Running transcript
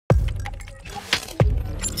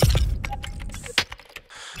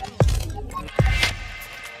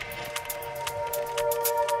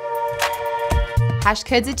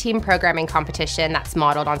Hashcode's a team programming competition that's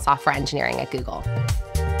modeled on software engineering at Google.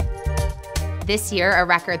 This year, a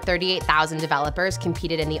record 38,000 developers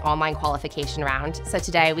competed in the Online Qualification Round. So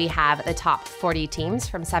today we have the top 40 teams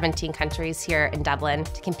from 17 countries here in Dublin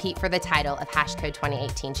to compete for the title of Hashcode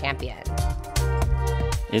 2018 champion.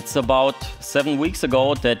 It's about 7 weeks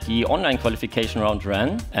ago that the Online Qualification Round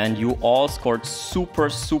ran, and you all scored super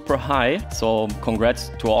high. So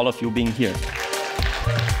congrats to all of you being here.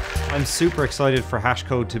 I'm super excited for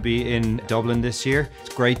Hashcode to be in Dublin this year.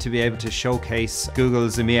 It's great to be able to showcase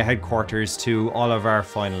Google's EMEA headquarters to all of our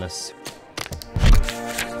finalists.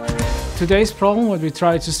 Today's problem, what we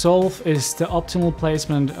try to solve, is the optimal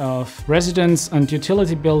placement of residence and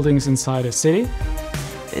utility buildings inside a city.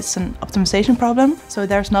 It's an optimization problem, so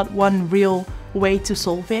there's not one real way to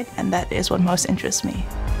solve it, and that is what most interests me.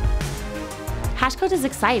 Hashcode is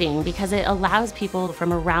exciting because it allows people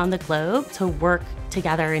from around the globe to work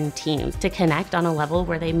together in teams, to connect on a level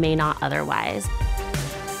where they may not otherwise.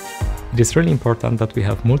 It is really important that we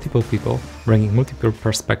have multiple people bringing multiple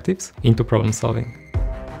perspectives into problem solving.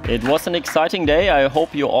 It was an exciting day. I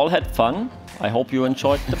hope you all had fun. I hope you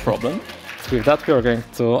enjoyed the problem. With that, we are going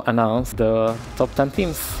to announce the top 10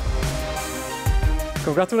 teams.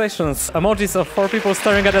 Congratulations! Emojis of 4 people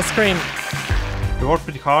staring at a screen. We worked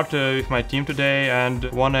pretty hard with my team today and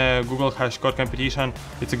won a Google Hashcode competition.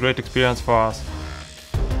 It's a great experience for us.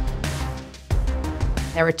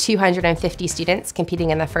 There were 250 students competing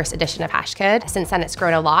in the first edition of Hashcode. Since then, it's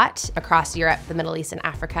grown a lot across Europe, the Middle East, and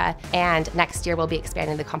Africa. And next year, we'll be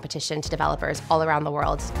expanding the competition to developers all around the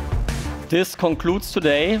world. This concludes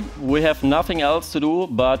today. We have nothing else to do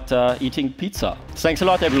but eating pizza. Thanks a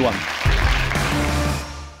lot, everyone.